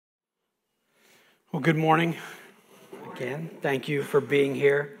Well, good morning again. Thank you for being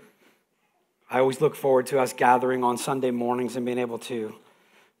here. I always look forward to us gathering on Sunday mornings and being able to,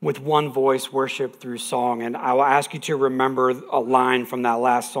 with one voice, worship through song. And I will ask you to remember a line from that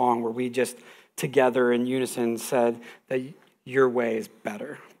last song where we just together in unison said that your way is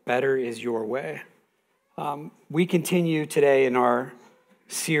better. Better is your way. We continue today in our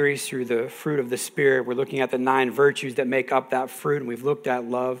series through the fruit of the Spirit. We're looking at the 9 virtues that make up that fruit, and we've looked at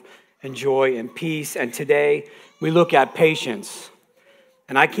love and joy and peace. And today we look at patience.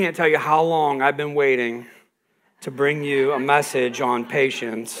 And I can't tell you how long I've been waiting to bring you a message on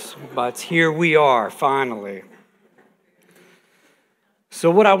patience, but here we are finally.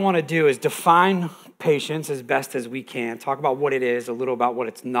 So what I want to do is define patience as best as we can, talk about what it is, a little about what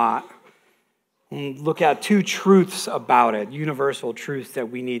it's not, and look at 2 truths about it, universal truths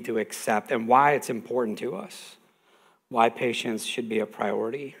that we need to accept and why it's important to us. Why patience should be a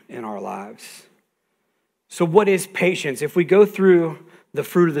priority in our lives. So what is patience? If we go through the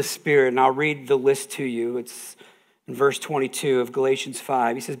fruit of the Spirit, and I'll read the list to you. It's in verse 22 of Galatians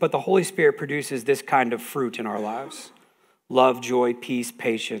 5. He says, but the Holy Spirit produces this kind of fruit in our lives. Love, joy, peace,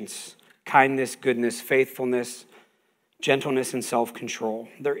 patience, kindness, goodness, faithfulness, gentleness, and self-control.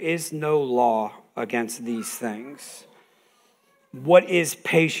 There is no law against these things. What is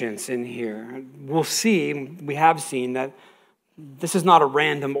patience in here? We have seen that this is not a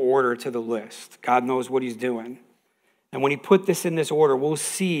random order to the list. God knows what he's doing. And when he put this in this order, we'll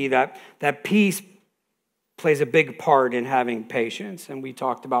see that peace plays a big part in having patience. And we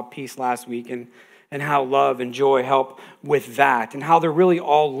talked about peace last week and how love and joy help with that and how they're really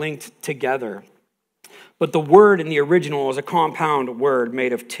all linked together. But the word in the original is a compound word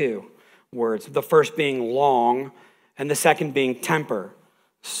made of 2 words, the first being long and the second being temper.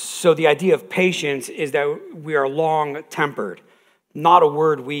 So the idea of patience is that we are long-tempered. Not a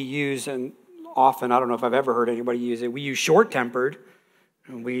word we use, and often, I don't know if I've ever heard anybody use it. We use short-tempered,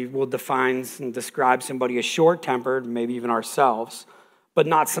 and we will define and describe somebody as short-tempered, maybe even ourselves, but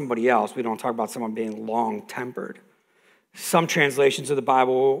not somebody else. We don't talk about someone being long-tempered. Some translations of the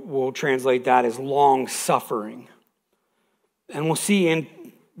Bible will translate that as long-suffering. And we'll see in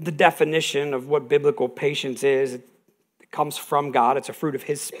the definition of what biblical patience is, it comes from God. It's a fruit of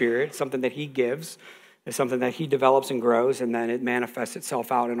his Spirit. It's something that he gives. It's something that he develops and grows, and then it manifests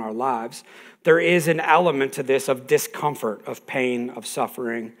itself out in our lives. There is an element to this of discomfort, of pain, of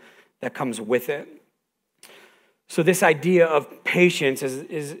suffering that comes with it. So this idea of patience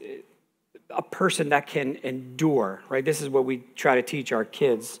is a person that can endure, right? This is what we try to teach our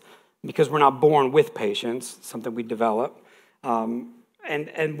kids because we're not born with patience, something we develop.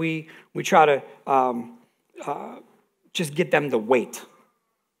 And we try to just get them to wait.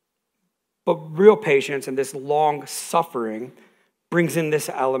 But real patience and this long suffering brings in this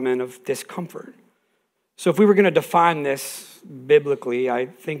element of discomfort. So if we were going to define this biblically, I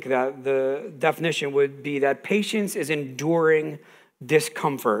think that the definition would be that patience is enduring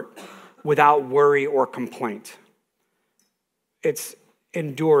discomfort without worry or complaint. It's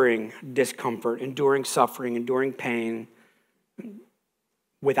enduring discomfort, enduring suffering, enduring pain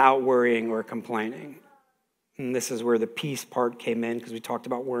without worrying or complaining. And this is where the peace part came in because we talked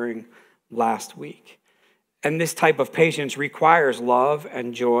about worrying last week. And this type of patience requires love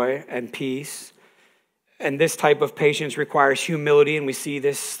and joy and peace. And this type of patience requires humility. And we see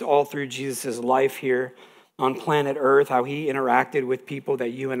this all through Jesus' life here on planet Earth, how he interacted with people that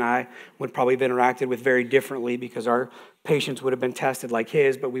you and I would probably have interacted with very differently because our patience would have been tested like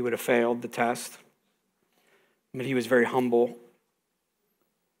his, but we would have failed the test. But he was very humble.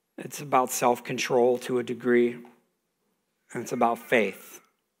 It's about self-control to a degree, and it's about faith.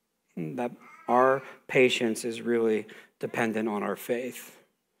 That our patience is really dependent on our faith.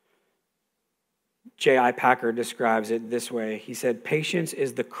 J.I. Packer describes it this way. He said, patience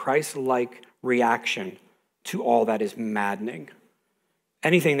is the Christ-like reaction to all that is maddening.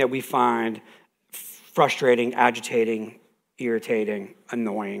 Anything that we find frustrating, agitating, irritating,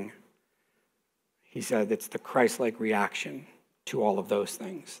 annoying. He said it's the Christ-like reaction to all of those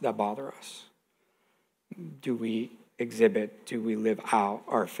things that bother us. Do we live out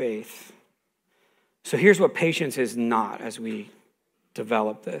our faith? So here's what patience is not as we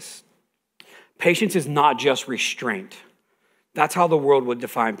develop this. Patience is not just restraint. That's how the world would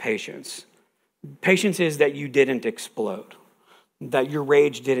define patience. Patience is that you didn't explode, that your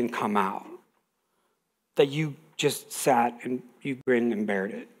rage didn't come out, that you just sat and you grinned and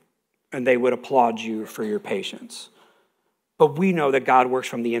bared it, and they would applaud you for your patience. But we know that God works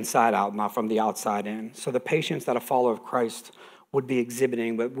from the inside out, not from the outside in. So the patience that a follower of Christ would be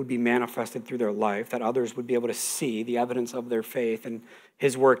exhibiting, but would be manifested through their life, that others would be able to see the evidence of their faith and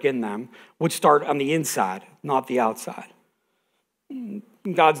his work in them, would start on the inside, not the outside.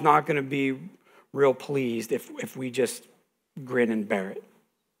 God's not going to be real pleased if we just grin and bear it.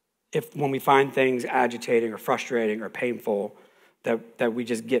 If when we find things agitating or frustrating or painful, that we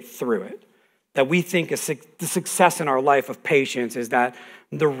just get through it. That we think the success in our life of patience is that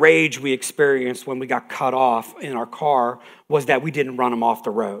the rage we experienced when we got cut off in our car was that we didn't run them off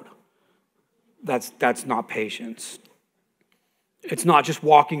the road. That's not patience. It's not just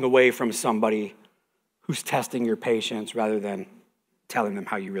walking away from somebody who's testing your patience rather than telling them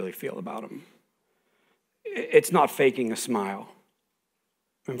how you really feel about them. It's not faking a smile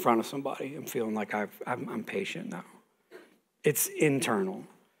in front of somebody and feeling like I'm patient now. It's internal.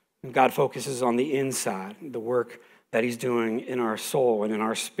 And God focuses on the inside, the work that he's doing in our soul and in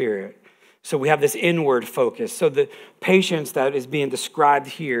our spirit. So we have this inward focus. So the patience that is being described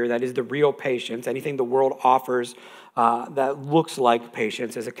here, that is the real patience, anything the world offers that looks like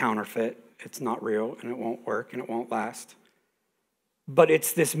patience is a counterfeit. It's not real, and it won't work, and it won't last. But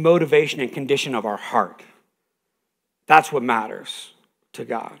it's this motivation and condition of our heart. That's what matters to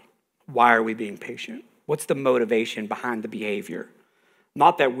God. Why are we being patient? What's the motivation behind the behavior?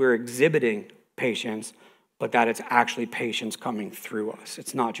 Not that we're exhibiting patience, but that it's actually patience coming through us.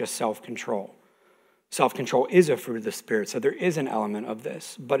 It's not just self-control. Self-control is a fruit of the Spirit, so there is an element of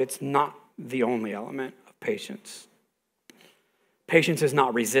this, but it's not the only element of patience. Patience is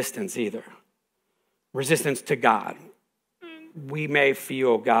not resistance either. Resistance to God. We may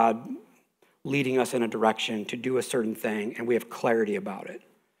feel God leading us in a direction to do a certain thing, and we have clarity about it,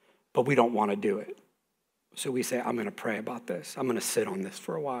 but we don't want to do it. So we say, I'm going to pray about this. I'm going to sit on this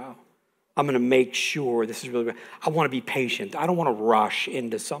for a while. I'm going to make sure this is really good. I want to be patient. I don't want to rush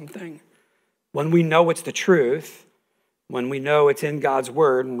into something. When we know it's the truth, when we know it's in God's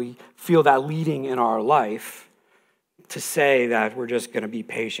word, and we feel that leading in our life, to say that we're just going to be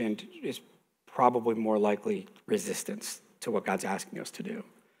patient is probably more likely resistance to what God's asking us to do.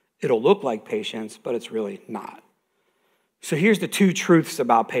 It'll look like patience, but it's really not. So here's the two truths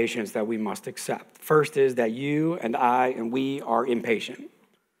about patience that we must accept. First is that you and I and we are impatient.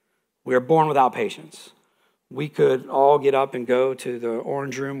 We are born without patience. We could all get up and go to the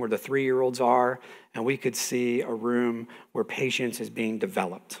orange room where the 3-year-olds are, and we could see a room where patience is being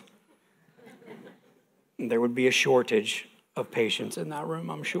developed. There would be a shortage of patience in that room,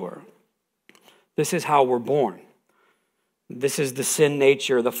 I'm sure. This is how we're born. This is the sin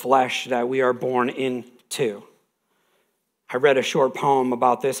nature, the flesh that we are born into. I read a short poem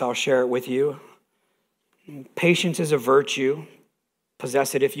about this. I'll share it with you. Patience is a virtue.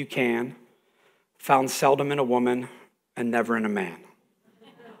 Possess it if you can. Found seldom in a woman and never in a man.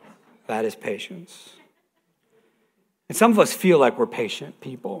 That is patience. And some of us feel like we're patient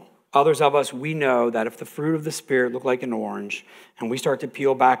people. Others of us, we know that if the fruit of the Spirit look like an orange and we start to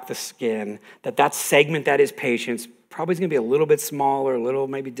peel back the skin, that segment that is patience probably is going to be a little bit smaller, a little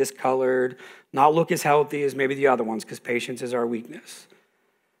maybe discolored, not look as healthy as maybe the other ones because patience is our weakness.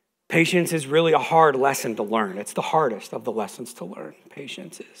 Patience is really a hard lesson to learn. It's the hardest of the lessons to learn,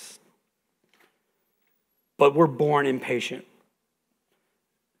 patience is. But we're born impatient.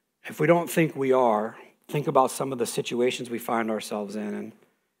 If we don't think we are, think about some of the situations we find ourselves in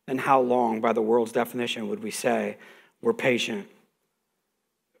and how long, by the world's definition, would we say we're patient?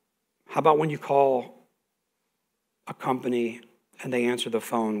 How about when you call a company and they answer the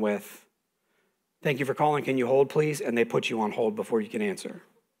phone with, "Thank you for calling, can you hold please?" And they put you on hold before you can answer.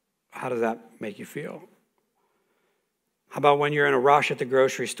 How does that make you feel? How about when you're in a rush at the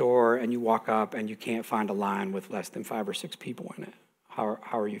grocery store and you walk up and you can't find a line with less than 5 or 6 people in it? How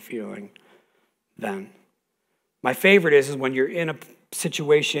are you feeling then? My favorite is when you're in a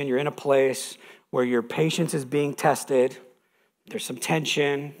situation, you're in a place where your patience is being tested. There's some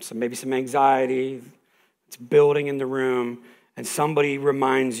tension, maybe some anxiety. It's building in the room, and somebody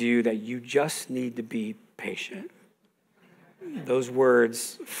reminds you that you just need to be patient. Those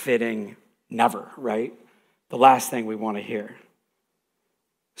words fitting never, right? The last thing we want to hear.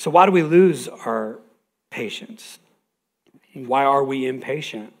 So why do we lose our patience? Why are we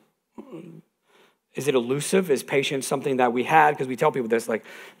impatient? Is it elusive? Is patience something that we had? Because we tell people this, like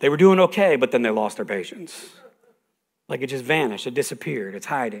they were doing okay, but then they lost their patience. Like it just vanished, it disappeared, it's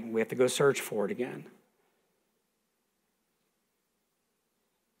hiding. We have to go search for it again.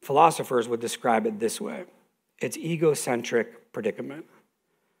 Philosophers would describe it this way. It's egocentric predicament.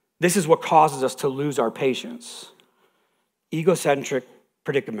 This is what causes us to lose our patience. Egocentric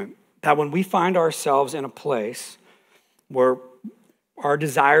predicament. That when we find ourselves in a place where Our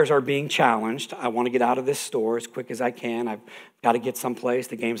desires are being challenged. I want to get out of this store as quick as I can. I've got to get someplace.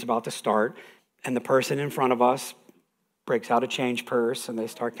 The game's about to start. And the person in front of us breaks out a change purse and they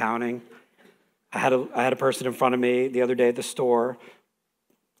start counting. I had a person in front of me the other day at the store,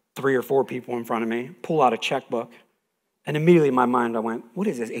 3 or 4 people in front of me, pull out a checkbook. And immediately in my mind, I went, what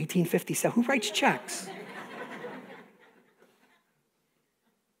is this, 1857? Who writes checks?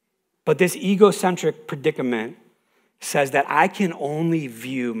 But this egocentric predicament says that I can only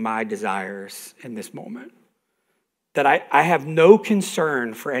view my desires in this moment, that I have no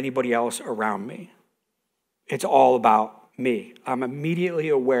concern for anybody else around me. It's all about me. I'm immediately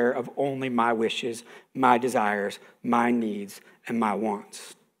aware of only my wishes, my desires, my needs, and my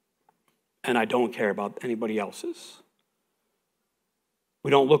wants. And I don't care about anybody else's. We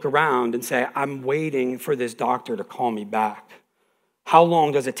don't look around and say, I'm waiting for this doctor to call me back. How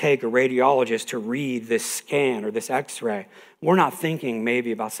long does it take a radiologist to read this scan or this x-ray? We're not thinking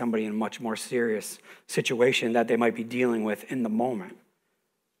maybe about somebody in a much more serious situation that they might be dealing with in the moment.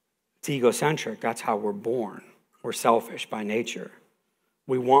 It's egocentric. That's how we're born. We're selfish by nature.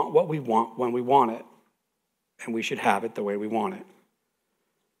 We want what we want when we want it, and we should have it the way we want it.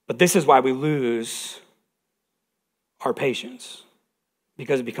 But this is why we lose our patience,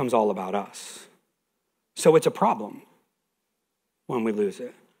 because it becomes all about us. So it's a problem when we lose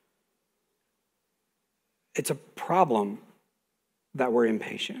it. It's a problem that we're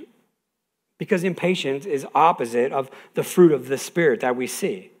impatient, because impatience is opposite of the fruit of the Spirit that we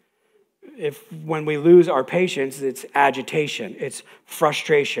see. When we lose our patience, it's agitation, it's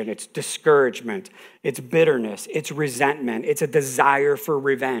frustration, it's discouragement, it's bitterness, it's resentment, it's a desire for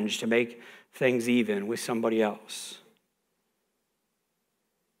revenge to make things even with somebody else.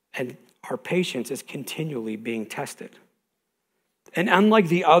 And our patience is continually being tested. And unlike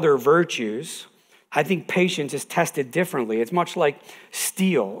the other virtues, I think patience is tested differently. It's much like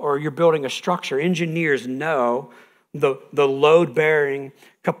steel, or you're building a structure. Engineers know the load-bearing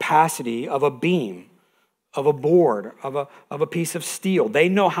capacity of a beam, of a board, of a piece of steel. They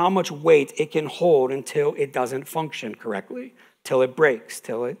know how much weight it can hold until it doesn't function correctly, till it breaks,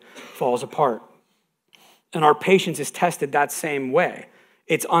 till it falls apart. And our patience is tested that same way.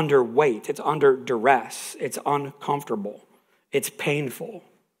 It's under weight, it's under duress, it's uncomfortable, it's painful,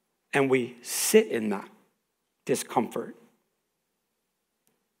 and we sit in that discomfort.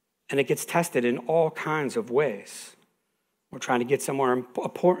 And it gets tested in all kinds of ways. We're trying to get somewhere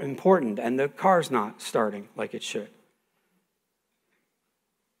important, and the car's not starting like it should.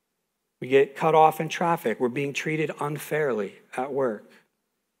 We get cut off in traffic. We're being treated unfairly at work.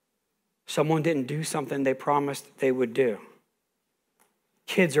 Someone didn't do something they promised they would do.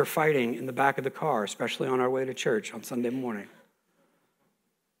 Kids are fighting in the back of the car, especially on our way to church on Sunday morning.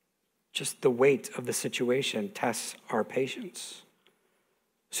 Just the weight of the situation tests our patience.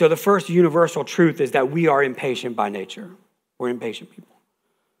 So the first universal truth is that we are impatient by nature. We're impatient people.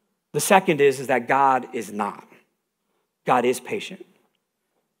 The second is that God is not. God is patient.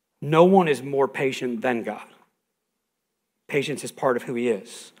 No one is more patient than God. Patience is part of who he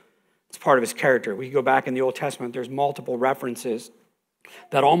is. It's part of his character. We go back in the Old Testament, there's multiple references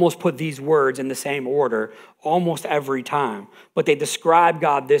that almost put these words in the same order almost every time. But they describe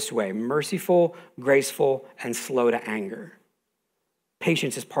God this way: merciful, graceful, and slow to anger.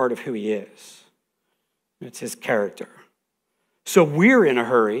 Patience is part of who he is. It's his character. So we're in a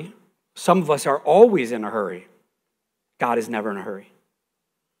hurry. Some of us are always in a hurry. God is never in a hurry.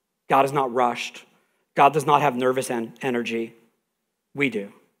 God is not rushed. God does not have nervous energy. We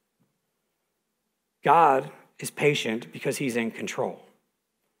do. God is patient because he's in control.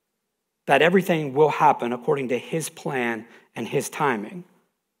 That everything will happen according to his plan and his timing.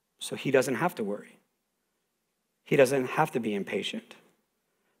 So he doesn't have to worry. He doesn't have to be impatient.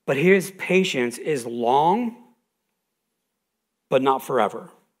 But his patience is long, but not forever.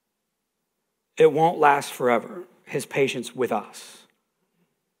 It won't last forever, his patience with us.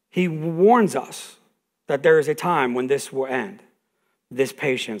 He warns us that there is a time when this will end, this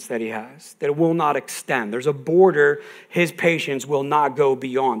patience that he has, that it will not extend. There's a border his patience will not go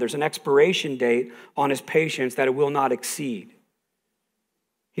beyond. There's an expiration date on his patience that it will not exceed.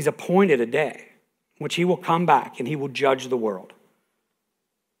 He's appointed a day in which he will come back and he will judge the world.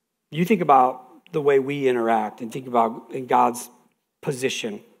 You think about the way we interact and think about in God's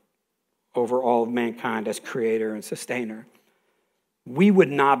position over all of mankind as creator and sustainer. We would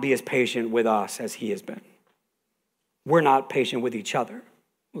not be as patient with us as he has been. We're not patient with each other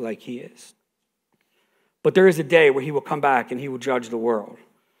like he is. But there is a day where he will come back and he will judge the world.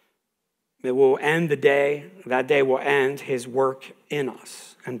 It will end the day. That day will end his work in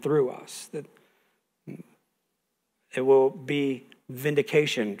us and through us. It will be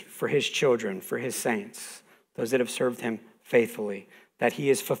vindication for his children, for his saints, those that have served him faithfully, that he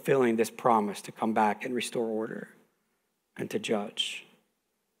is fulfilling this promise to come back and restore order and to judge.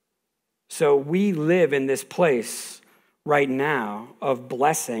 So we live in this place right now of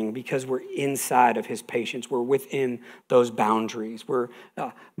blessing because we're inside of his patience. We're within those boundaries. We're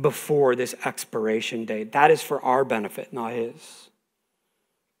before this expiration date. That is for our benefit, not his.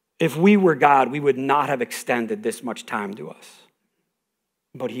 If we were God, we would not have extended this much time to us.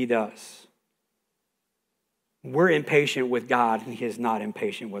 But he does. We're impatient with God, and he is not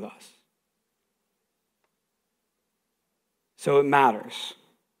impatient with us. So it matters.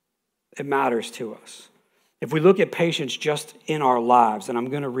 It matters to us. If we look at patience just in our lives, and I'm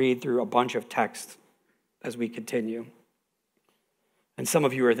going to read through a bunch of texts as we continue. And some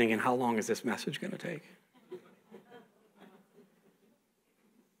of you are thinking, how long is this message going to take?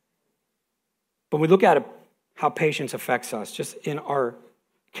 But we look at it, how patience affects us just in our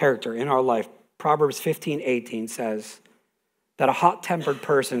character, in our life. Proverbs 15:18 says that a hot-tempered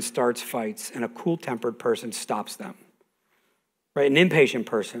person starts fights and a cool-tempered person stops them. Right? An impatient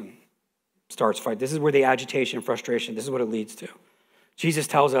person starts fight. This is where the agitation and frustration, this is what it leads to. Jesus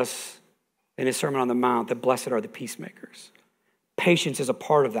tells us in his Sermon on the Mount that blessed are the peacemakers. Patience is a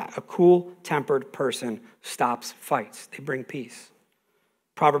part of that. A cool-tempered person stops fights. They bring peace.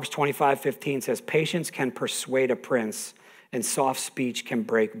 Proverbs 25:15 says, patience can persuade a prince, and soft speech can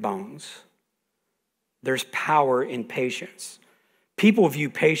break bones. There's power in patience. People view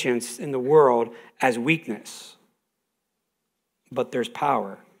patience in the world as weakness, but there's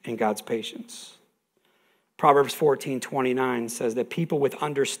power in God's patience. Proverbs 14:29 says that people with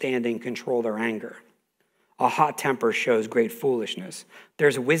understanding control their anger. A hot temper shows great foolishness.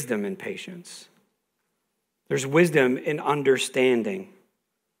 There's wisdom in patience. There's wisdom in understanding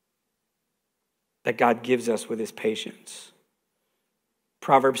that God gives us with his patience.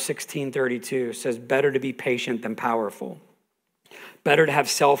 Proverbs 16:32 says, better to be patient than powerful. Better to have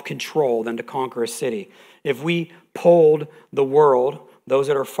self-control than to conquer a city. If we polled the world, those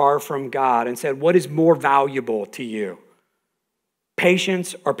that are far from God, and said, what is more valuable to you?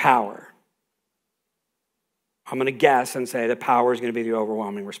 Patience or power? I'm going to guess and say that power is going to be the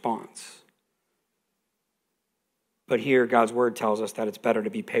overwhelming response. But here, God's word tells us that it's better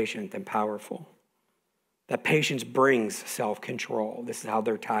to be patient than powerful. That patience brings self-control. This is how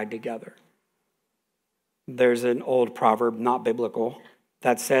they're tied together. There's an old proverb, not biblical,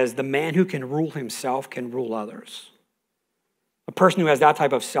 that says the man who can rule himself can rule others. A person who has that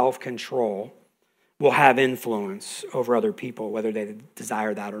type of self-control will have influence over other people, whether they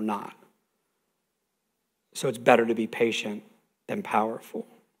desire that or not. So it's better to be patient than powerful.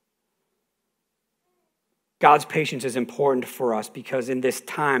 God's patience is important for us because in this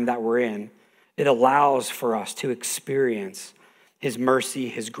time that we're in, it allows for us to experience his mercy,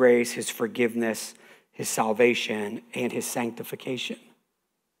 his grace, his forgiveness, his salvation, and his sanctification.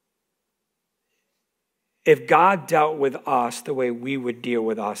 If God dealt with us the way we would deal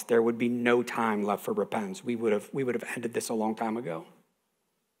with us, there would be no time left for repentance. We would have ended this a long time ago.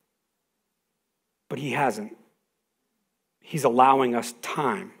 But he hasn't. He's allowing us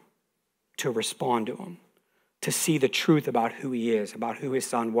time to respond to him, to see the truth about who he is, about who his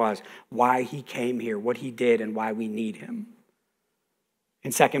son was, why he came here, what he did, and why we need him.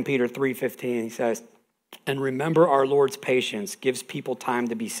 In 2 Peter 3:15, he says, and remember our Lord's patience gives people time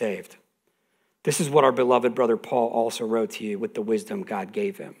to be saved. This is what our beloved brother Paul also wrote to you with the wisdom God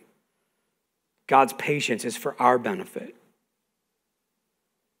gave him. God's patience is for our benefit.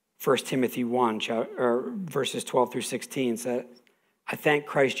 1 Timothy 1, verses 12 through 16 says, I thank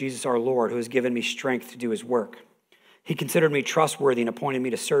Christ Jesus our Lord, who has given me strength to do his work. He considered me trustworthy and appointed me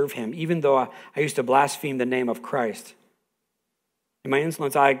to serve him, even though I used to blaspheme the name of Christ. In my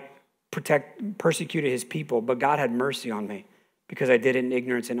insolence, I persecuted his people, but God had mercy on me because I did it in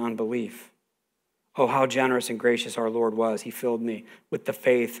ignorance and unbelief. Oh, how generous and gracious our Lord was. He filled me with the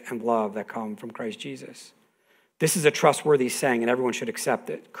faith and love that come from Christ Jesus. This is a trustworthy saying, and everyone should accept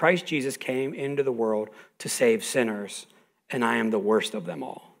it. Christ Jesus came into the world to save sinners, and I am the worst of them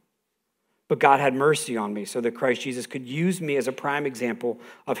all. But God had mercy on me so that Christ Jesus could use me as a prime example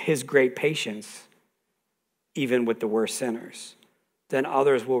of his great patience, even with the worst sinners. Then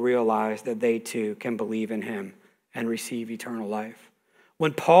others will realize that they too can believe in him and receive eternal life.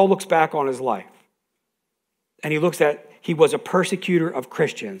 When Paul looks back on his life, and he looks at, he was a persecutor of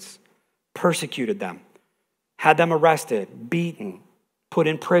Christians, persecuted them, had them arrested, beaten, put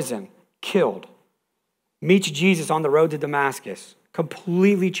in prison, killed, meets Jesus on the road to Damascus,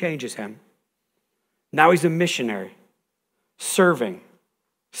 completely changes him. Now he's a missionary, serving,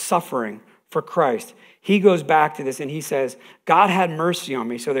 suffering for Christ. He goes back to this and he says, God had mercy on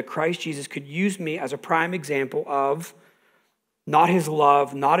me so that Christ Jesus could use me as a prime example of not his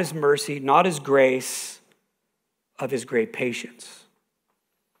love, not his mercy, not his grace, of his great patience.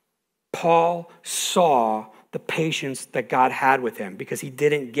 Paul saw the patience that God had with him because he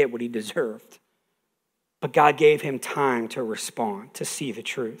didn't get what he deserved. But God gave him time to respond, to see the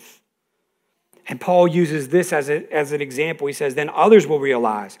truth. And Paul uses this as an example. He says, then others will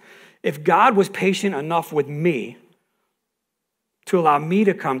realize, if God was patient enough with me to allow me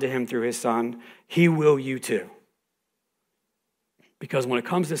to come to him through his son, he will you too. Because when it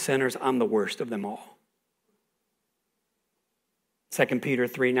comes to sinners, I'm the worst of them all. 2 Peter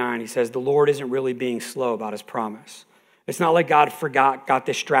 3:9, he says, the Lord isn't really being slow about his promise. It's not like God forgot, got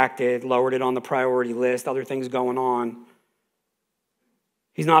distracted, lowered it on the priority list, other things going on.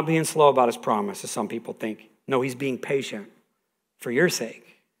 He's not being slow about his promise, as some people think. No, he's being patient for your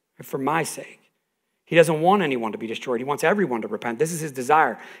sake, and for my sake. He doesn't want anyone to be destroyed. He wants everyone to repent. This is his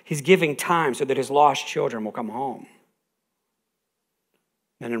desire. He's giving time so that his lost children will come home.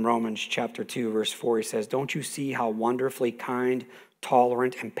 And in Romans chapter 2, verse 4, he says, don't you see how wonderfully kind,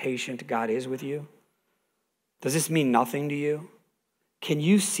 tolerant, and patient God is with you? Does this mean nothing to you? Can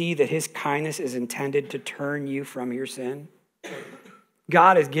you see that his kindness is intended to turn you from your sin?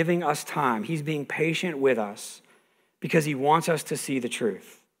 God is giving us time. He's being patient with us because he wants us to see the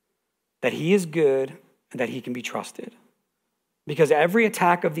truth, that he is good and that he can be trusted. Because every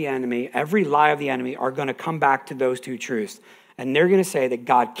attack of the enemy, every lie of the enemy are going to come back to those two truths. And they're going to say that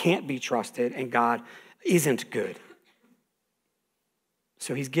God can't be trusted and God isn't good.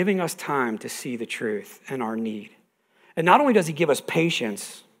 So he's giving us time to see the truth and our need. And not only does he give us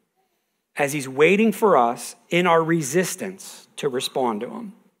patience as he's waiting for us in our resistance to respond to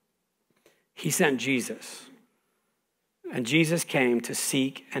him, he sent Jesus. And Jesus came to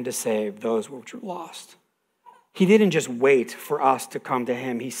seek and to save those which were lost. He didn't just wait for us to come to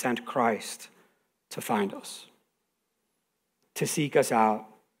him. He sent Christ to find us, to seek us out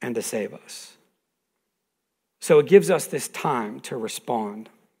and to save us. So it gives us this time to respond.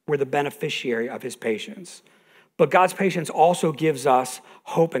 We're the beneficiary of his patience. But God's patience also gives us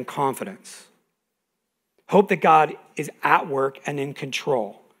hope and confidence. Hope that God is at work and in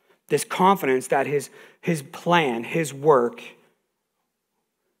control. This confidence that his plan, his work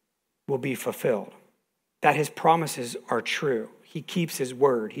will be fulfilled. That his promises are true. He keeps his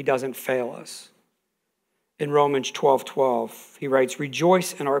word. He doesn't fail us. In Romans 12:12, he writes,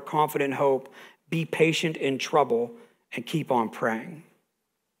 rejoice in our confident hope, be patient in trouble, and keep on praying.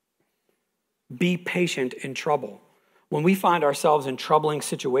 Be patient in trouble. When we find ourselves in troubling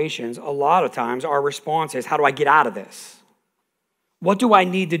situations, a lot of times our response is, how do I get out of this? What do I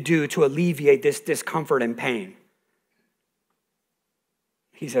need to do to alleviate this discomfort and pain?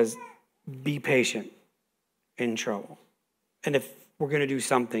 He says, be patient in trouble. And if we're going to do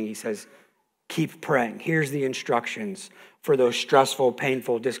something, he says, keep praying. Here's the instructions for those stressful,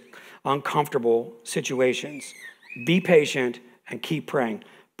 painful, uncomfortable situations. Be patient and keep praying.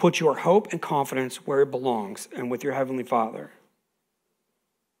 Put your hope and confidence where it belongs and with your Heavenly Father.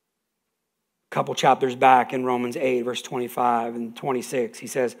 A couple chapters back in Romans 8, verse 25 and 26, he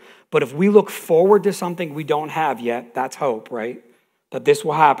says, but if we look forward to something we don't have yet, that's hope, right? That this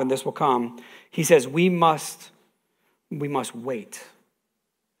will happen, this will come. He says we must wait.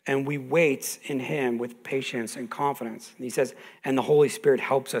 And we wait in him with patience and confidence. And he says, and the Holy Spirit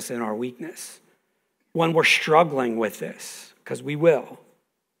helps us in our weakness. When we're struggling with this, because we will,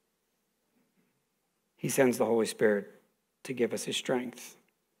 he sends the Holy Spirit to give us his strength.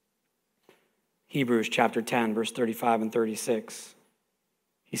 Hebrews chapter 10, verse 35 and 36.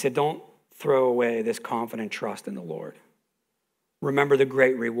 He said, don't throw away this confident trust in the Lord. Remember the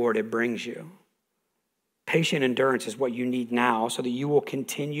great reward it brings you. Patient endurance is what you need now so that you will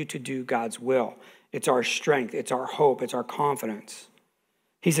continue to do God's will. It's our strength, it's our hope, it's our confidence.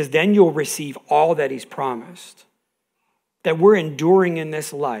 He says, then you'll receive all that he's promised. That we're enduring in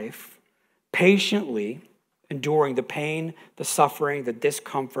this life, patiently enduring the pain, the suffering, the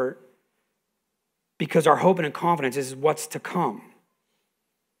discomfort, because our hope and confidence is what's to come.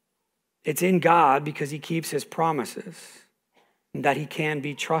 It's in God because he keeps his promises and that he can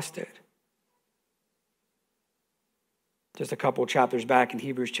be trusted. Just a couple of chapters back in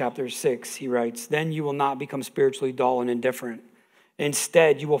Hebrews chapter 6, he writes, then you will not become spiritually dull and indifferent.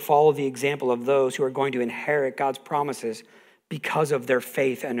 Instead, you will follow the example of those who are going to inherit God's promises because of their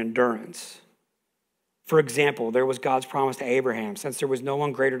faith and endurance. For example, there was God's promise to Abraham. Since there was no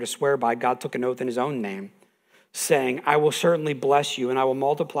one greater to swear by, God took an oath in his own name, saying, I will certainly bless you, and I will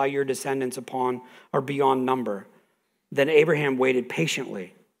multiply your descendants upon or beyond number. Then Abraham waited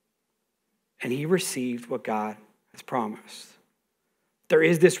patiently and he received what God has promised. There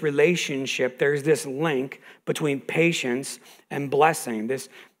is this relationship, there's this link between patience and blessing, this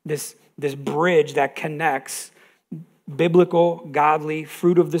bridge that connects biblical, godly,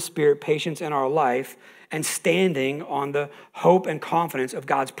 fruit of the Spirit, patience in our life, and standing on the hope and confidence of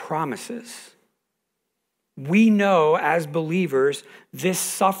God's promises. We know as believers, this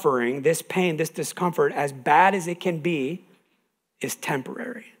suffering, this pain, this discomfort, as bad as it can be, is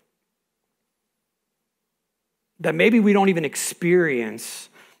temporary. That maybe we don't even experience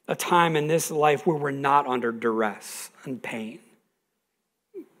a time in this life where we're not under duress and pain.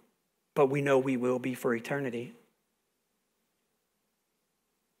 But we know we will be for eternity.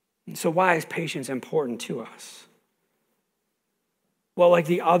 And so why is patience important to us? Well, like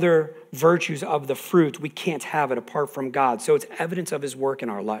the other virtues of the fruit, we can't have it apart from God. So it's evidence of his work in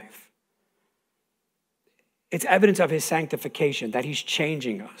our life. It's evidence of his sanctification, that he's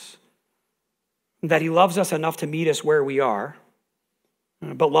changing us. That he loves us enough to meet us where we are,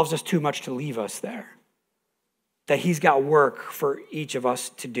 but loves us too much to leave us there. That he's got work for each of us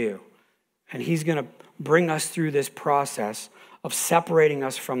to do. And he's going to bring us through this process of separating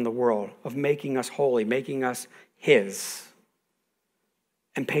us from the world, of making us holy, making us his.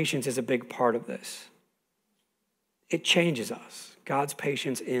 And patience is a big part of this. It changes us. God's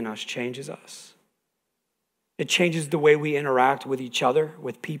patience in us changes us. It changes the way we interact with each other,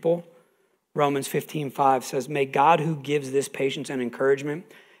 with people. Romans 15:5 says, "May God who gives this patience and encouragement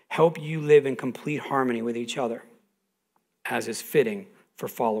help you live in complete harmony with each other, as is fitting for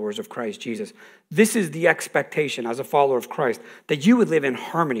followers of Christ Jesus." This is the expectation as a follower of Christ, that you would live in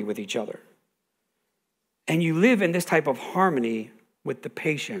harmony with each other. And you live in this type of harmony with the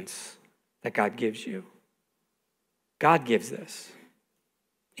patience that God gives you. God gives this.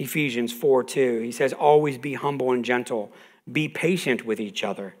 Ephesians 4:2, he says, "Always be humble and gentle. Be patient with each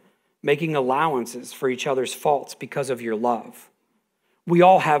other, making allowances for each other's faults because of your love." We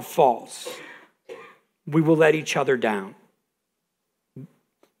all have faults. We will let each other down.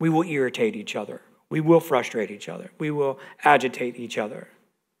 We will irritate each other. We will frustrate each other. We will agitate each other.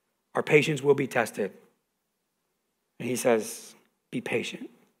 Our patience will be tested. And he says, be patient.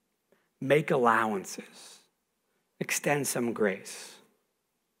 Make allowances. Extend some grace.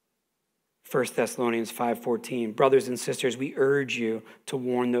 1 Thessalonians 5:14, "Brothers and sisters, we urge you to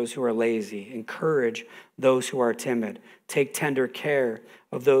warn those who are lazy, encourage those who are timid, take tender care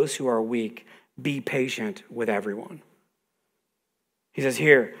of those who are weak, be patient with everyone." He says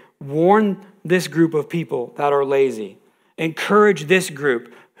here, warn this group of people that are lazy, encourage this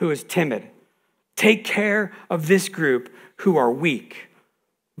group who is timid, take care of this group who are weak,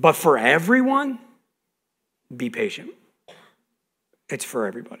 but for everyone, be patient. It's for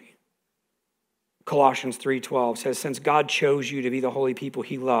everybody. Colossians 3:12 says, "Since God chose you to be the holy people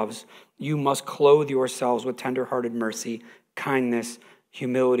he loves, you must clothe yourselves with tender-hearted mercy, kindness,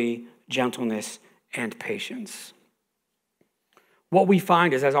 humility, gentleness, and patience." What we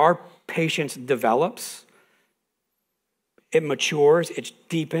find is as our patience develops, it matures, it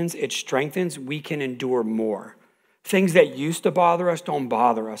deepens, it strengthens, we can endure more. Things that used to bother us don't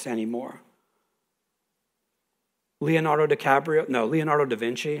bother us anymore. Leonardo da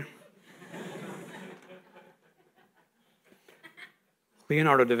Vinci.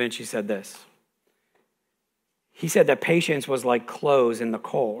 Leonardo da Vinci said this. He said that patience was like clothes in the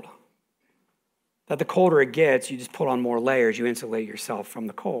cold. That the colder it gets, you just put on more layers, you insulate yourself from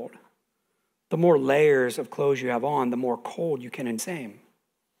the cold. The more layers of clothes you have on, the more cold you can insane.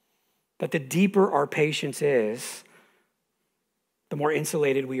 That the deeper our patience is, the more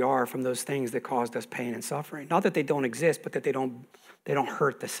insulated we are from those things that caused us pain and suffering. Not that they don't exist, but that they don't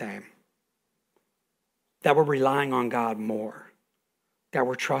hurt the same. That we're relying on God more. That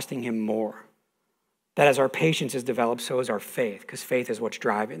we're trusting him more. That as our patience is developed, so is our faith, because faith is what's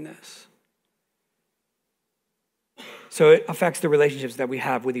driving this. So it affects the relationships that we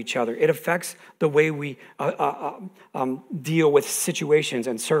have with each other. It affects the way we deal with situations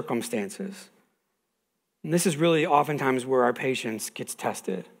and circumstances. And this is really oftentimes where our patience gets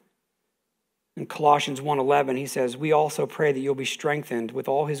tested. In Colossians 1:11, he says, "We also pray that you'll be strengthened with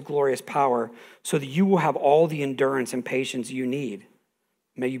all his glorious power so that you will have all the endurance and patience you need.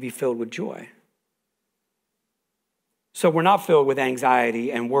 May you be filled with joy." So we're not filled with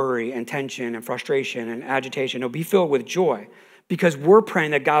anxiety and worry and tension and frustration and agitation. No, be filled with joy because we're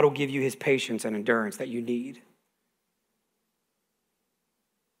praying that God will give you his patience and endurance that you need.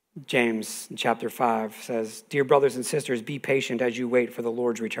 James chapter 5 says, "Dear brothers and sisters, be patient as you wait for the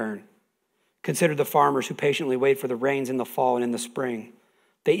Lord's return. Consider the farmers who patiently wait for the rains in the fall and in the spring.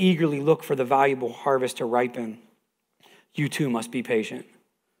 They eagerly look for the valuable harvest to ripen. You too must be patient.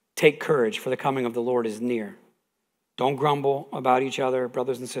 Take courage, for the coming of the Lord is near. Don't grumble about each other,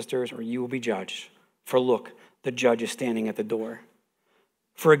 brothers and sisters, or you will be judged. For look, the judge is standing at the door.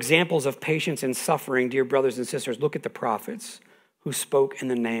 For examples of patience and suffering, dear brothers and sisters, look at the prophets who spoke in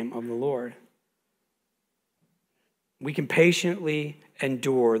the name of the Lord. We can patiently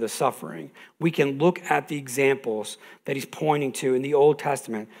endure the suffering. We can look at the examples that he's pointing to in the Old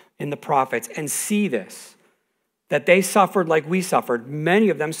Testament, in the prophets, and see this, that they suffered like we suffered, many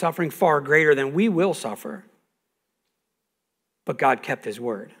of them suffering far greater than we will suffer. But God kept his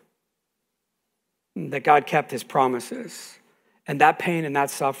word, that God kept his promises, and that pain and that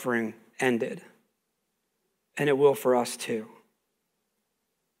suffering ended, and it will for us too.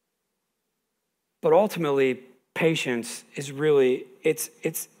 But ultimately, patience is really, it's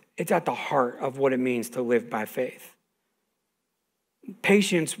at the heart of what it means to live by faith.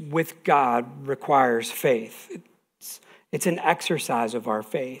 Patience with God requires faith. It's an exercise of our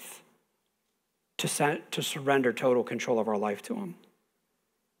faith to surrender total control of our life to him,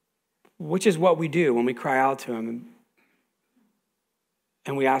 which is what we do when we cry out to him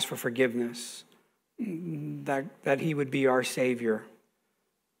and we ask for forgiveness, that he would be our Savior.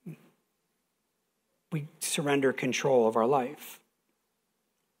 We surrender control of our life.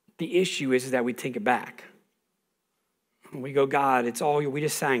 The issue is that we take it back. We go, God, it's all you. We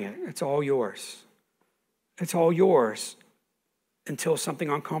just sang it. It's all yours. It's all yours until something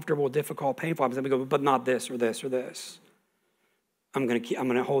uncomfortable, difficult, painful happens. And we go, but not this or this or this. I'm going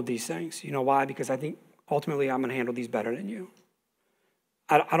to hold these things. You know why? Because I think ultimately I'm going to handle these better than you.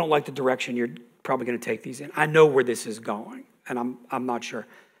 I don't like the direction you're probably going to take these in. I know where this is going, and I'm not sure.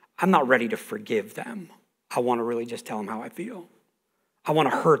 I'm not ready to forgive them. I want to really just tell them how I feel. I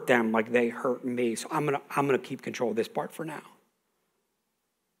want to hurt them like they hurt me. So I'm gonna keep control of this part for now.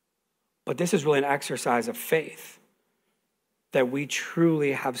 But this is really an exercise of faith, that we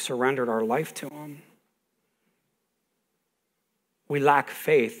truly have surrendered our life to him. We lack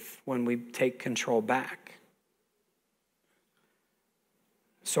faith when we take control back.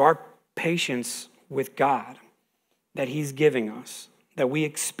 So our patience with God that he's giving us, that we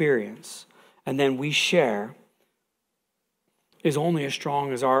experience, and then we share, is only as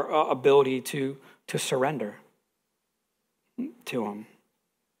strong as our ability to surrender to him.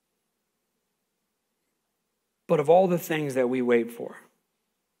 But of all the things that we wait for,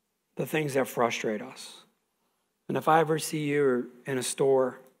 the things that frustrate us, and if I ever see you in a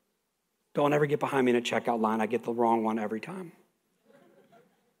store, don't ever get behind me in a checkout line. I get the wrong one every time.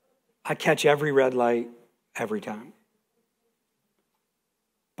 I catch every red light every time.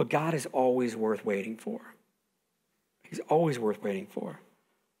 But God is always worth waiting for. He's always worth waiting for.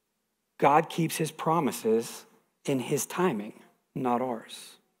 God keeps his promises in his timing, not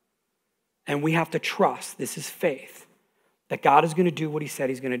ours. And we have to trust, this is faith, that God is going to do what he said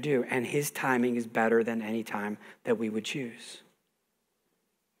he's going to do, and his timing is better than any time that we would choose.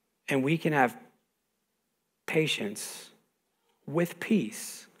 And we can have patience with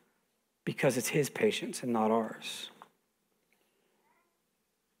peace because it's his patience and not ours.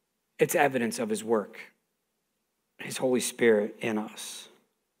 It's evidence of his work, his Holy Spirit in us.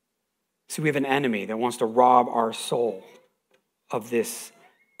 So we have an enemy that wants to rob our soul of this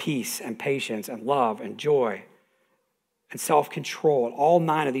peace and patience and love and joy and self-control, all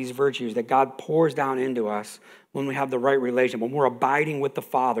 9 of these virtues that God pours down into us when we have the right relationship, when we're abiding with the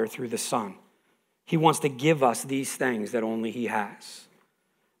Father through the Son. He wants to give us these things that only he has.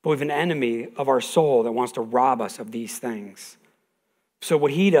 But we have an enemy of our soul that wants to rob us of these things. So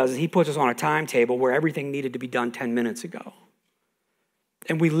what he does is he puts us on a timetable where everything needed to be done 10 minutes ago.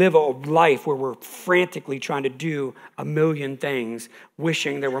 And we live a life where we're frantically trying to do a million things,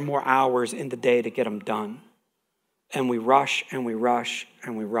 wishing there were more hours in the day to get them done. And we rush and we rush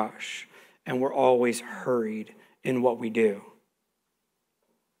and we rush. And we're always hurried in what we do.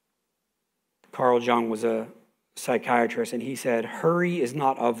 Carl Jung was a psychiatrist, and he said, hurry is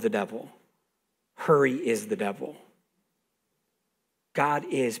not of the devil. Hurry is the devil. God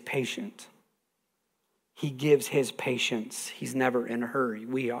is patient. He gives his patience. He's never in a hurry.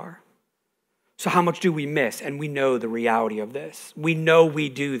 We are. So how much do we miss? And we know the reality of this. We know we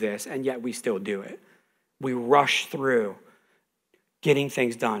do this, and yet we still do it. We rush through getting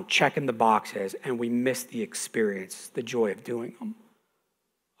things done, checking the boxes, and we miss the experience, the joy of doing them,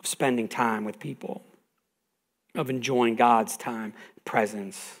 of spending time with people, of enjoying God's time,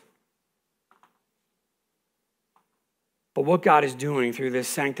 presence. But what God is doing through this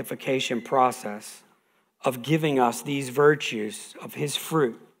sanctification process of giving us these virtues of his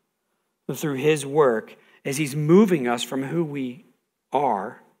fruit through his work is he's moving us from who we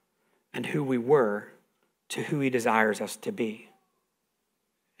are and who we were to who he desires us to be.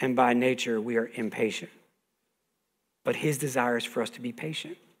 and by nature we are impatient. But his desire is for us to be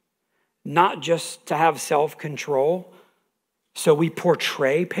patient, not just to have self-control, so we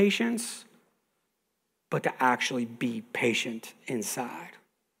portray patience, but to actually be patient inside,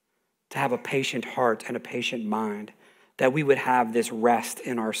 to have a patient heart and a patient mind, that we would have this rest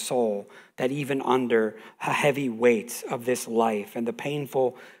in our soul, that even under a heavy weight of this life and the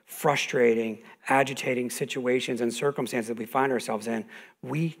painful, frustrating, agitating situations and circumstances that we find ourselves in,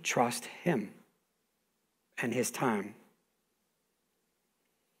 we trust him and his time.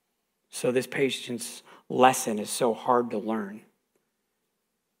 So this patience lesson is so hard to learn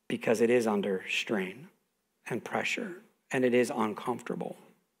because it is under strain and pressure, and it is uncomfortable.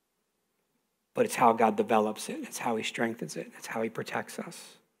 But it's how God develops it. It's how he strengthens it. It's how he protects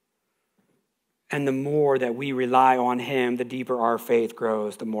us. And the more that we rely on him, the deeper our faith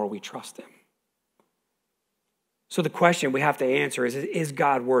grows, the more we trust him. So the question we have to answer is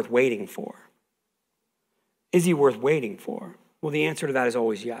God worth waiting for? Is he worth waiting for? Well, the answer to that is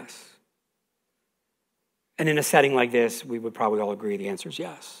always yes. And in a setting like this, we would probably all agree the answer is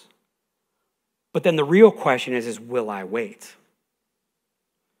yes. But then the real question is will I wait?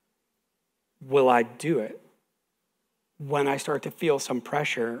 Will I do it when I start to feel some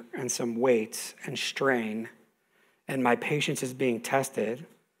pressure and some weight and strain and my patience is being tested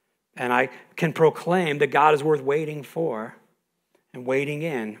and I can proclaim that God is worth waiting for and waiting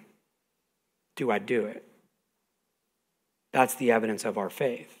in? Do I do it? That's the evidence of our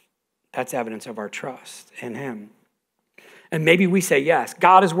faith. That's evidence of our trust in him. And maybe we say, yes,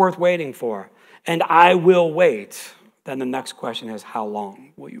 God is worth waiting for, and I will wait. Then the next question is, how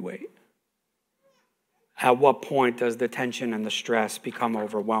long will you wait? At what point does the tension and the stress become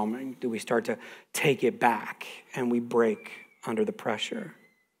overwhelming? Do we start to take it back and we break under the pressure?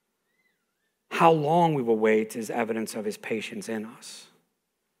 How long we will wait is evidence of his patience in us.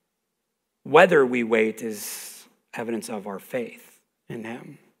 Whether we wait is evidence of our faith in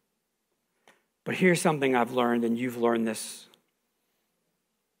him. But here's something I've learned, and you've learned this.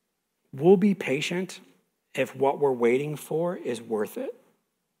 We'll be patient if what we're waiting for is worth it.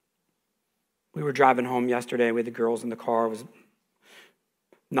 We were driving home yesterday with the girls in the car. It was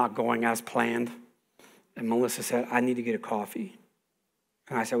not going as planned. And Melissa said, I need to get a coffee.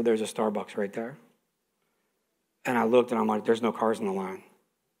 And I said, well, there's a Starbucks right there. And I looked and I'm like, there's no cars in the line.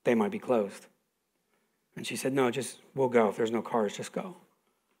 They might be closed. And she said, no, we'll go. If there's no cars, just go.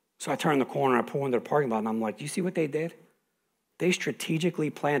 So I turned the corner, I pull into the parking lot, and I'm like, do you see what they did? They strategically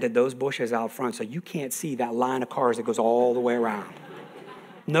planted those bushes out front so you can't see that line of cars that goes all the way around.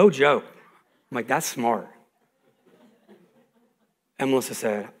 No joke. I'm like, that's smart. And Melissa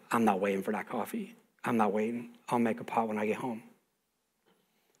said, I'm not waiting for that coffee. I'm not waiting. I'll make a pot when I get home.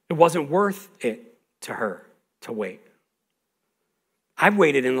 It wasn't worth it to her to wait. I've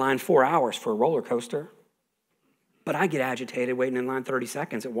waited in line 4 hours for a roller coaster, but I get agitated waiting in line 30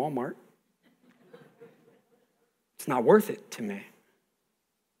 seconds at Walmart. It's not worth it to me.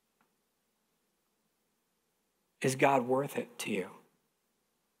 Is God worth it to you?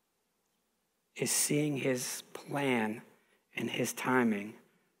 Is seeing his plan and his timing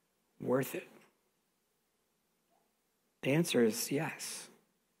worth it? The answer is yes.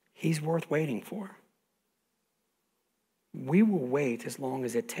 He's worth waiting for. We will wait as long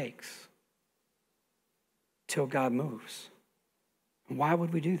as it takes till God moves. And why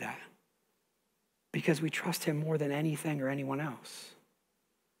would we do that? Because we trust him more than anything or anyone else.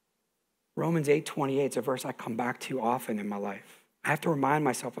 Romans 8:28 is a verse I come back to often in my life. I have to remind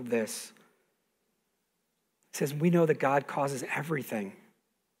myself of this. It says, we know that God causes everything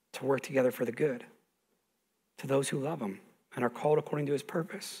to work together for the good, to those who love him and are called according to his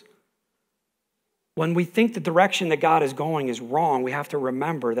purpose. When we think the direction that God is going is wrong, we have to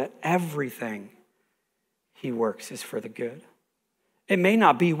remember that everything he works is for the good. It may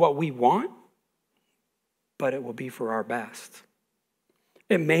not be what we want, but it will be for our best.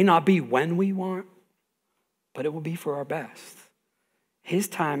 It may not be when we want, but it will be for our best. His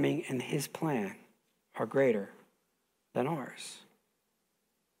timing and his plan are greater than ours.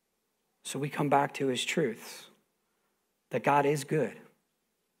 So we come back to his truths, that God is good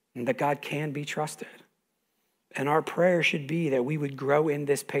and that God can be trusted. And our prayer should be that we would grow in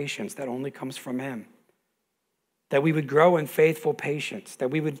this patience that only comes from him. That we would grow in faithful patience,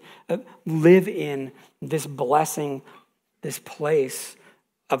 that we would live in this blessing, this place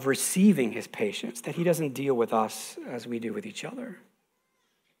of receiving his patience, that he doesn't deal with us as we do with each other,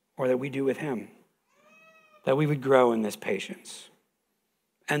 or that we do with him. That we would grow in this patience.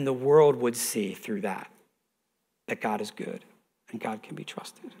 And the world would see through that God is good and God can be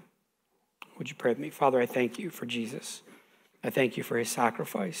trusted. Would you pray with me? Father, I thank you for Jesus. I thank you for his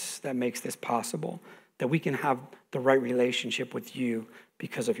sacrifice that makes this possible, that we can have the right relationship with you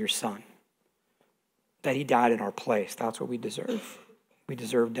because of your son, that he died in our place. That's what we deserve. We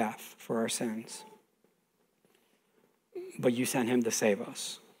deserve death for our sins. But you sent him to save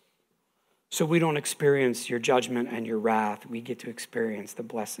us. So we don't experience your judgment and your wrath. We get to experience the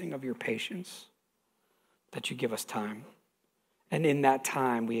blessing of your patience, that you give us time. And in that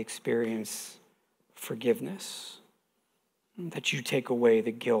time, we experience forgiveness, that you take away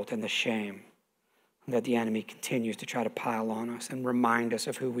the guilt and the shame that the enemy continues to try to pile on us and remind us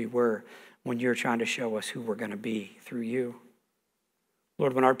of who we were when you're trying to show us who we're going to be through you.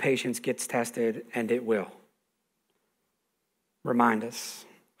 Lord, when our patience gets tested, and it will, remind us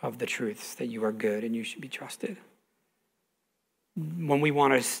of the truths that you are good and you should be trusted. When we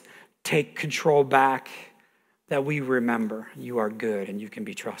want to take control back, that we remember you are good and you can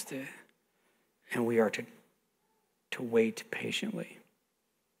be trusted. And we are to wait patiently.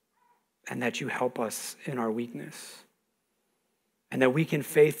 And that you help us in our weakness. And that we can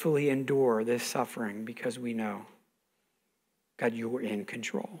faithfully endure this suffering because we know, God, you are in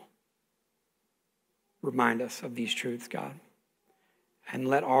control. Remind us of these truths, God. And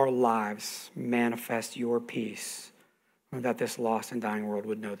let our lives manifest your peace, that this lost and dying world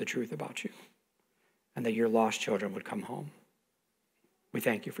would know the truth about you, and that your lost children would come home. We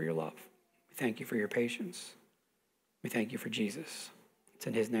thank you for your love. We thank you for your patience. We thank you for Jesus. It's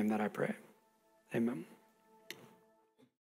in his name that I pray. Amen.